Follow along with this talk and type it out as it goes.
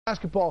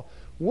Basketball,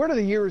 where do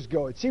the years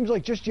go? It seems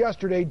like just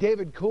yesterday,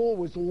 David Cool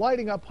was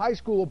lighting up high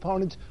school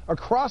opponents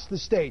across the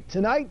state.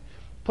 Tonight,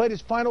 played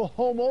his final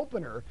home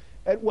opener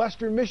at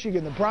Western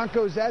Michigan. The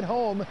Broncos at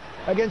home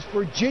against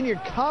Virginia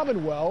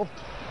Commonwealth.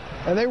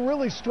 And they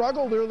really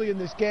struggled early in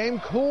this game.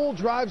 Cool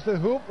drives the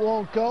hoop,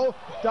 won't go.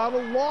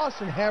 Donald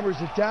Lawson hammers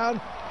it down.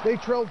 They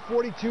trailed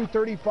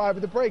 42-35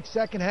 at the break.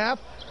 Second half,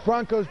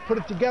 Broncos put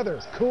it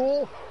together.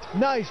 Cool,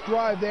 nice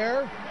drive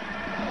there.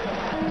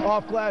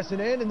 Off glass and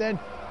in, and then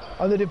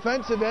on the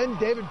defensive end,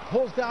 David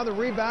pulls down the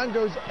rebound,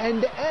 goes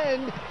end to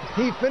end.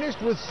 He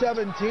finished with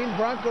 17.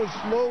 Broncos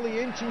slowly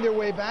inching their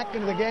way back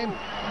into the game.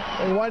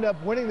 They wind up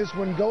winning this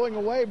one going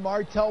away.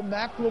 Martell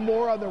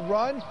McLemore on the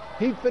run.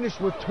 He finished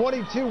with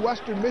 22.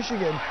 Western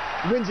Michigan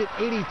wins it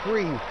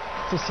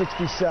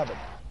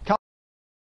 83-67.